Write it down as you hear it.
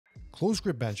close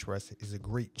grip bench press is a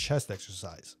great chest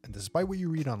exercise, and despite what you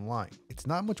read online, it's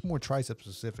not much more tricep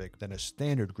specific than a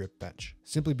standard grip bench,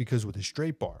 simply because with a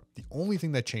straight bar, the only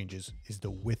thing that changes is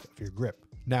the width of your grip.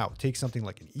 Now, take something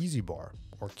like an easy bar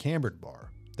or cambered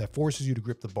bar that forces you to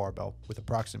grip the barbell with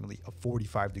approximately a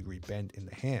 45-degree bend in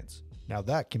the hands. Now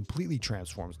that completely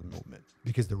transforms the movement.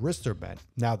 Because the wrists are bent,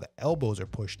 now the elbows are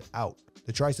pushed out.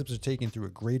 The triceps are taken through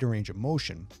a greater range of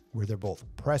motion where they're both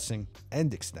pressing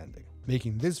and extending,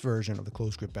 making this version of the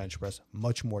close grip bench press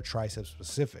much more tricep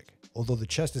specific. Although the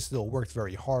chest is still worked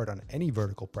very hard on any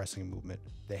vertical pressing movement,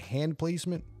 the hand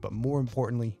placement, but more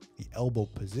importantly, the elbow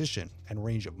position and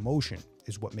range of motion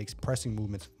is what makes pressing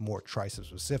movements more tricep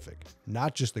specific,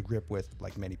 not just the grip width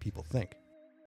like many people think.